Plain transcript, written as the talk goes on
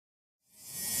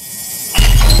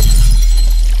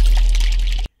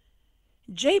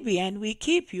JBN, we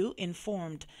keep you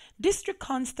informed. District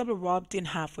Constable robbed in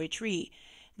halfway tree.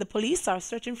 The police are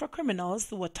searching for criminals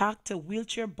who attacked a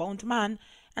wheelchair-bound man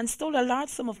and stole a large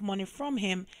sum of money from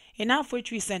him in halfway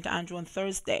tree St. Andrew on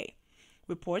Thursday.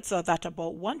 Reports are that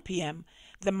about 1 p.m.,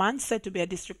 the man said to be a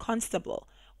district constable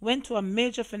went to a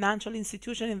major financial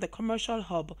institution in the commercial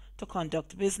hub to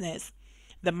conduct business.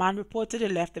 The man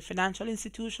reportedly left the financial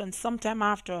institution sometime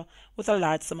after with a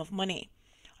large sum of money.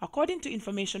 According to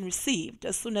information received,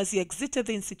 as soon as he exited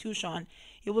the institution,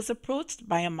 he was approached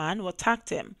by a man who attacked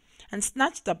him and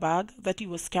snatched a bag that he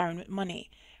was carrying with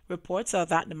money. Reports are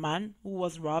that the man who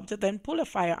was robbed then pulled a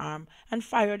firearm and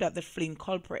fired at the fleeing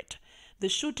culprit. The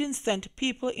shooting sent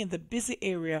people in the busy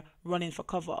area running for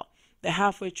cover. The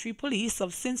halfway tree police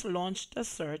have since launched a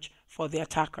search for the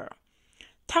attacker.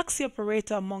 Taxi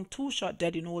operator among two shot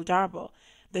dead in Old Harbour.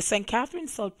 The St. Catherine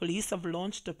South Police have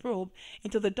launched a probe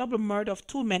into the double murder of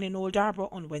two men in Old Harbour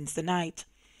on Wednesday night.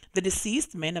 The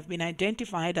deceased men have been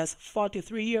identified as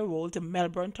 43-year-old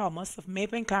Melbourne Thomas of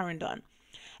Maple Clarendon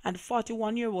and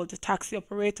 41-year-old taxi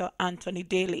operator Anthony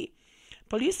Daly.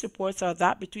 Police reports are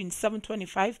that between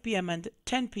 7:25 p.m. and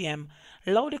 10 p.m.,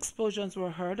 loud explosions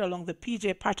were heard along the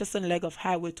P.J. Patterson leg of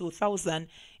Highway 2000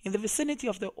 in the vicinity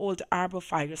of the Old Harbour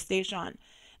Fire Station.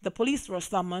 The police were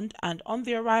summoned, and on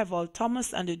their arrival,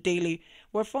 Thomas and Daly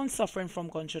were found suffering from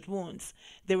gunshot wounds.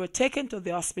 They were taken to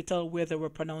the hospital where they were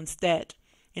pronounced dead.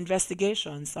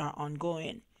 Investigations are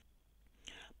ongoing.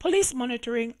 Police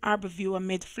monitoring Harbourview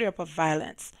amid flare-up of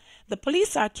violence. The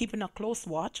police are keeping a close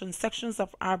watch on sections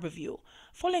of Harbourview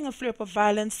following a flare-up of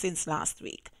violence since last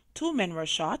week. Two men were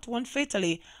shot, one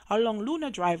fatally, along Luna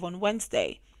Drive on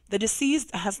Wednesday. The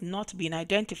deceased has not been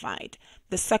identified.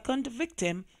 The second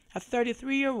victim, a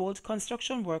 33-year-old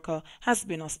construction worker, has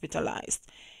been hospitalized.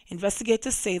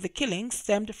 Investigators say the killing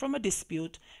stemmed from a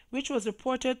dispute which was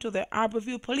reported to the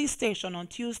Harbourview police station on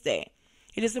Tuesday.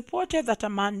 It is reported that a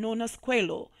man known as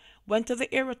Quello went to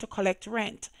the area to collect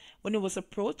rent when he was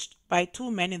approached by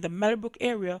two men in the Mellbrook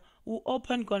area who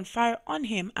opened gunfire on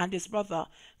him and his brother.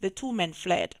 The two men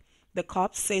fled. The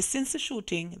cops say since the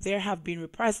shooting, there have been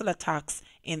reprisal attacks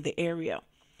in the area.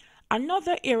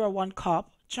 Another Area 1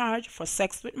 cop charged for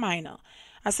sex with minor.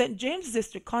 A St. James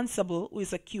District Constable who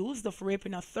is accused of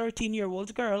raping a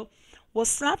 13-year-old girl was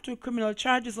slapped with criminal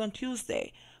charges on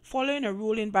Tuesday, following a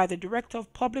ruling by the Director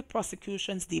of Public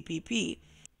Prosecutions DPP.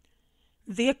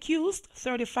 The accused,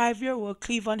 35-year-old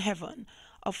Cleavon Heaven,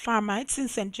 of Farmites in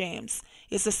St. James,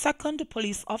 is the second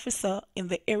police officer in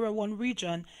the Area 1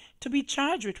 region to be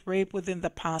charged with rape within the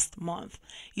past month.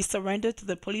 He surrendered to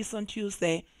the police on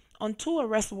Tuesday on two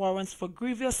arrest warrants for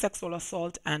grievous sexual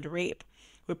assault and rape.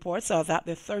 Reports are that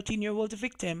the 13-year-old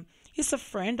victim is a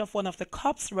friend of one of the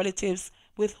cop's relatives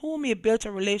with whom he built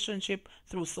a relationship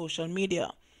through social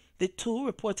media. The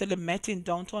two reportedly met in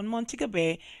downtown Montego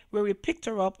Bay, where he picked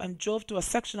her up and drove to a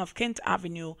section of Kent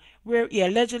Avenue, where he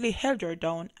allegedly held her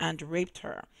down and raped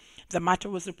her. The matter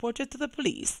was reported to the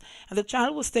police, and the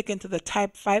child was taken to the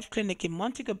Type 5 clinic in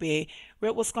Montego Bay, where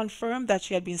it was confirmed that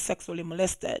she had been sexually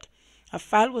molested. A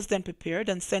file was then prepared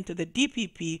and sent to the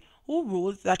DPP, who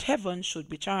ruled that Heaven should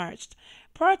be charged.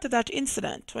 Prior to that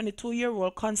incident,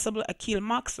 22-year-old Constable Akil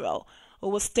Maxwell, who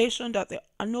was stationed at the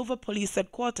Anova Police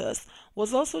Headquarters,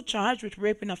 was also charged with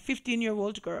raping a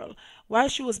 15-year-old girl while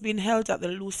she was being held at the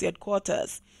Lucy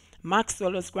Headquarters.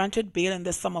 Maxwell was granted bail in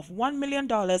the sum of $1 million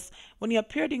when he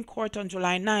appeared in court on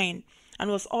July 9 and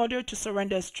was ordered to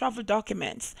surrender his travel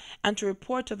documents and to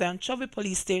report to the Anchovy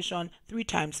Police Station 3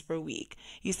 times per week.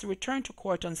 He is to return to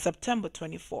court on September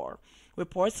 24.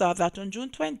 Reports are that on June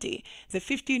 20, the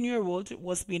 15-year-old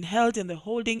was being held in the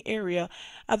holding area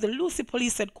at the Lucy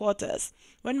Police Headquarters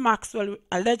when Maxwell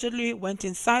allegedly went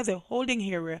inside the holding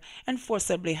area and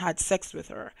forcibly had sex with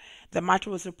her. The matter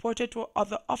was reported to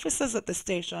other officers at the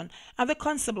station, and the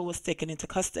constable was taken into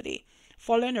custody.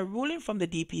 Following a ruling from the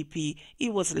DPP, he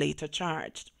was later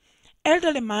charged.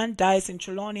 Elderly man dies in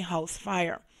Trelawney House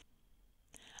fire.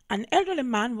 An elderly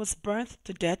man was burnt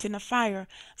to death in a fire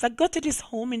that gutted his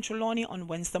home in Trelawney on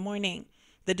Wednesday morning.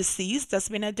 The deceased has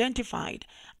been identified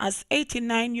as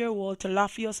 89-year-old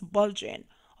Telafius Bulgin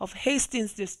of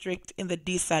Hastings District in the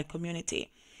D-Side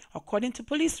community. According to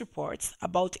police reports,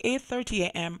 about 8:30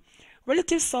 a.m.,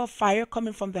 relatives saw fire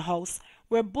coming from the house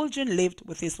where Bulgin lived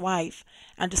with his wife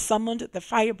and summoned the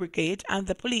fire brigade and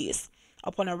the police.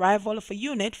 Upon arrival of a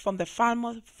unit from the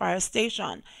Falmouth Fire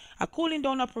Station, a cooling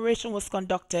down operation was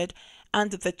conducted and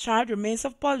the charred remains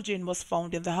of Bulgin was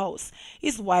found in the house.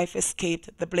 His wife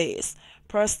escaped the blaze.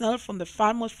 Personnel from the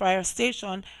Falmouth Fire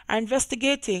Station are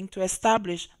investigating to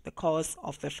establish the cause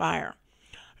of the fire.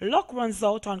 Luck runs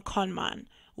out on conman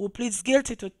who pleads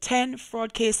guilty to 10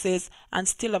 fraud cases and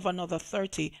still have another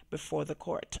 30 before the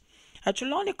court. A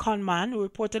Trelawney conman who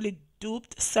reportedly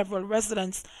duped several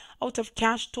residents out of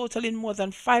cash totaling more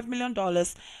than $5 million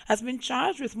has been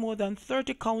charged with more than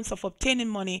 30 counts of obtaining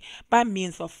money by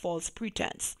means of false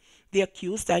pretense. The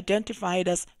accused, identified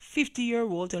as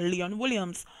 50-year-old Leon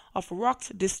Williams of Rocks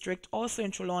District, also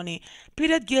in Trelawney,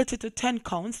 pleaded guilty to 10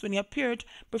 counts when he appeared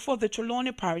before the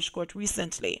Trelawney Parish Court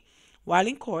recently. While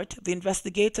in court, the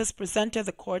investigators presented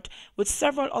the court with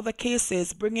several other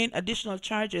cases bringing additional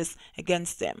charges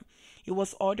against him. He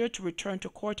was ordered to return to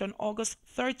court on August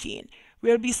 13,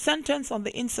 where he will be sentenced on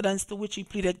the incidents to which he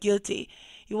pleaded guilty.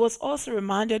 He was also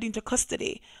remanded into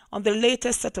custody on the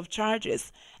latest set of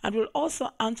charges and will also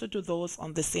answer to those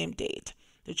on the same date.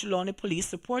 The Trelawney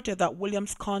police reported that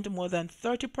Williams conned more than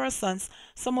 30 persons,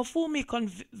 some of whom he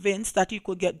convinced that he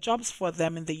could get jobs for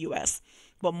them in the U.S.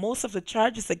 But most of the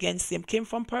charges against him came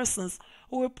from persons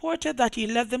who reported that he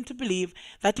led them to believe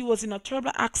that he was in a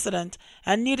terrible accident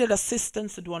and needed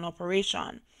assistance to do an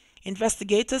operation.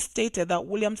 Investigators stated that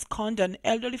Williams conned an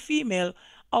elderly female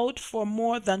out for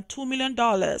more than $2 million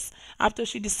after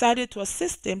she decided to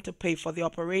assist him to pay for the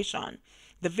operation.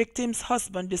 The victim's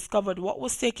husband discovered what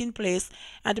was taking place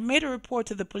and made a report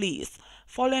to the police.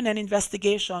 Following an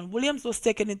investigation, Williams was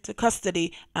taken into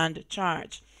custody and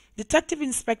charged. Detective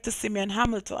Inspector Simeon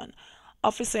Hamilton,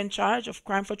 officer in charge of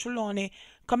crime for Trelawney,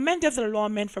 commended the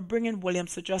lawmen for bringing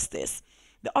Williams to justice.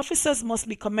 The officers must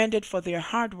be commended for their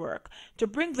hard work to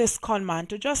bring this conman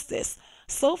to justice.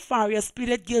 So far, he has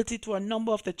pleaded guilty to a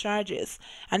number of the charges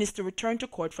and is to return to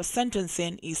court for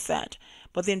sentencing, he said.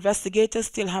 But the investigators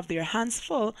still have their hands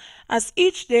full as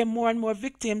each day more and more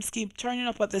victims keep turning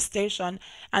up at the station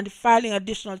and filing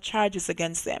additional charges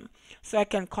against them. So I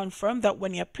can confirm that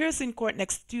when he appears in court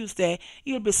next Tuesday,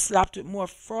 he will be slapped with more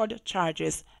fraud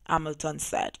charges, Hamilton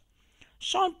said.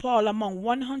 Sean Paul among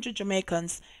 100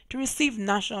 Jamaicans to receive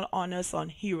national honors on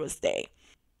Heroes Day.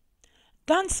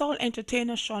 Dancehall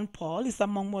entertainer Sean Paul is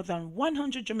among more than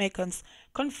 100 Jamaicans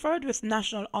conferred with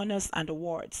national honors and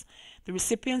awards. The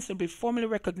recipients will be formally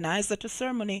recognized at a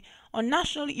ceremony on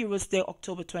National Heroes Day,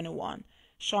 October 21.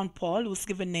 Sean Paul, whose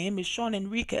given name is Sean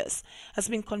Henriques, has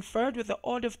been conferred with the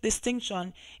Order of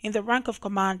Distinction in the rank of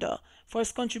Commander for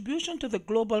his contribution to the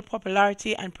global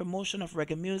popularity and promotion of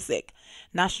reggae music.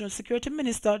 National Security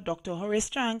Minister Dr. Horace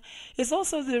Chang is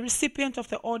also the recipient of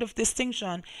the Order of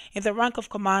Distinction in the rank of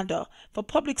Commander for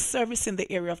public service in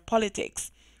the area of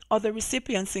politics. Other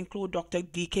recipients include Dr.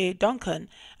 D.K. Duncan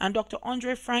and Dr.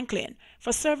 Aundre Franklin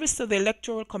for service to the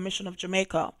Electoral Commission of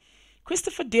Jamaica.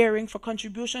 Christopher Dehring for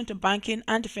contribution to banking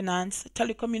and finance,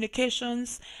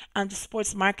 telecommunications, and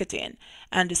sports marketing,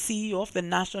 and the CEO of the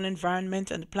National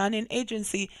Environment and Planning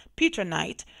Agency, Peter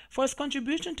Knight, for his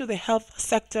contribution to the health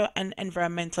sector and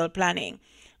environmental planning.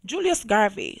 Julius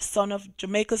Garvey, son of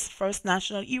Jamaica's first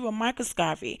national hero Marcus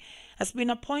Garvey, has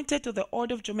been appointed to the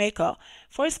Order of Jamaica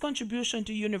for his contribution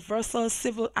to universal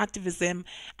civil activism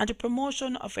and the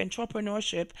promotion of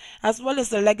entrepreneurship, as well as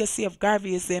the legacy of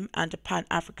Garveyism and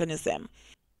Pan-Africanism.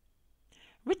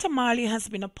 Rita Marley has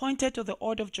been appointed to the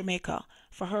Order of Jamaica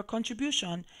for her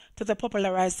contribution to the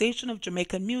popularization of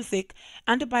Jamaican music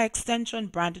and by extension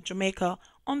brand Jamaica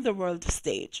on the world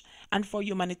stage, and for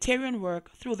humanitarian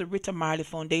work through the Rita Marley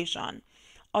Foundation.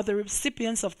 Other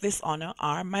recipients of this honor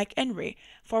are Mike Henry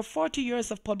for 40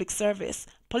 years of public service,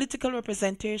 political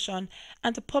representation,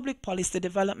 and public policy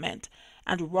development,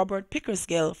 and Robert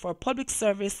Pickersgill for public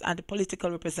service and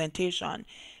political representation.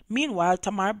 Meanwhile,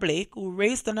 Tamar Blake, who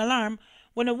raised an alarm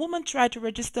when a woman tried to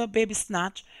register a baby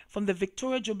snatch from the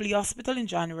Victoria Jubilee Hospital in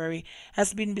January,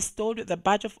 has been bestowed with the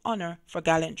Badge of Honor for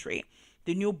gallantry.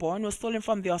 The newborn was stolen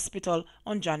from the hospital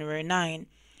on January 9.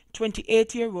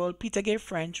 28-year-old Peter Gay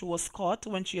French, who was caught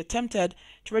when she attempted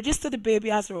to register the baby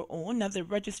as her own at the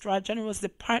Registrar General's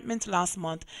Department last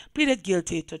month, pleaded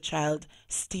guilty to child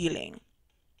stealing.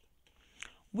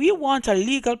 We want a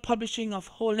legal publishing of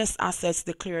wholeness assets,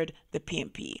 declared the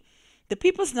PNP. The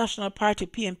People's National Party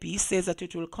PNP says that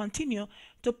it will continue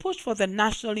to push for the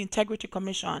National Integrity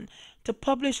Commission to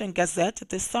publish and gazette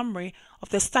the summary of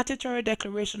the statutory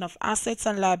declaration of assets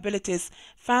and liabilities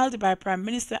filed by Prime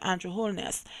Minister Andrew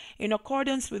Holness in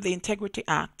accordance with the Integrity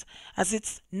Act, as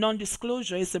its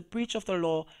non-disclosure is a breach of the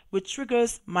law which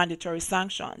triggers mandatory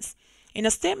sanctions. In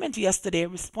a statement yesterday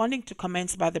responding to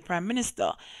comments by the Prime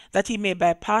Minister that he may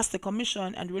bypass the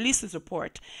Commission and release his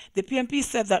report, the PNP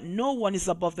said that no one is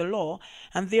above the law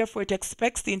and therefore it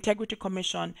expects the Integrity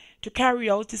Commission to carry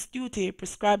out its duty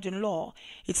prescribed in law.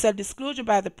 It said disclosure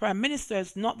by the Prime Minister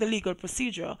is not the legal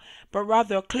procedure, but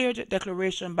rather a clear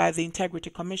declaration by the Integrity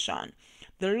Commission.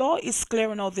 The law is clear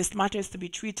on how this matter is to be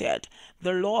treated.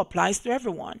 The law applies to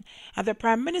everyone, and the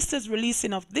Prime Minister's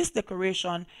releasing of this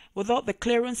declaration without the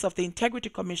clearance of the Integrity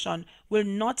Commission will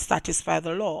not satisfy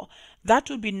the law. That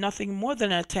would be nothing more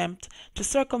than an attempt to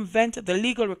circumvent the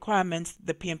legal requirements,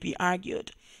 the PNP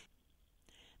argued.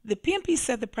 The PNP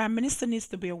said the Prime Minister needs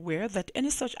to be aware that any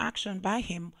such action by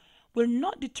him will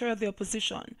not deter the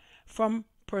opposition from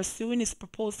pursuing its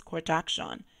proposed court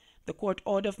action. The court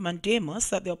order of mandamus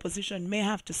that the opposition may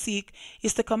have to seek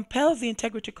is to compel the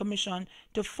Integrity Commission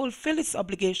to fulfill its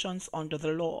obligations under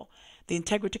the law. The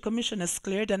Integrity Commission has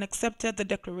cleared and accepted the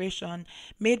declaration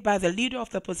made by the leader of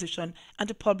the opposition and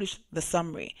to publish the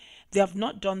summary. They have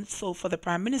not done so for the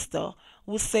Prime Minister,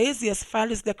 who says he has filed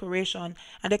his declaration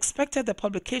and expected the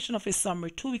publication of his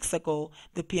summary 2 weeks ago,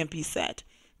 the PNP said.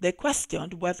 They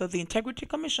questioned whether the Integrity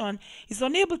Commission is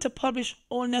unable to publish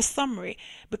Olney's summary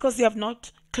because they have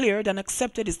not cleared and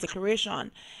accepted his declaration.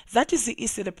 That is the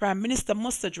issue the Prime Minister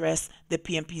must address, the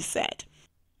PNP said.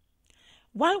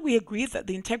 While we agree that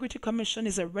the Integrity Commission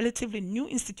is a relatively new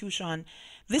institution,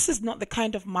 this is not the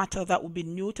kind of matter that would be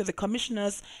new to the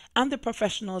commissioners and the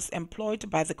professionals employed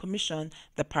by the Commission,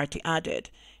 the party added.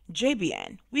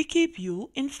 JBN, we keep you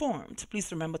informed.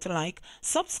 Please remember to like,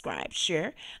 subscribe,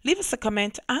 share, leave us a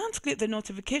comment, and click the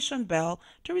notification bell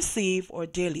to receive our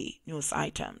daily news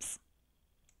items.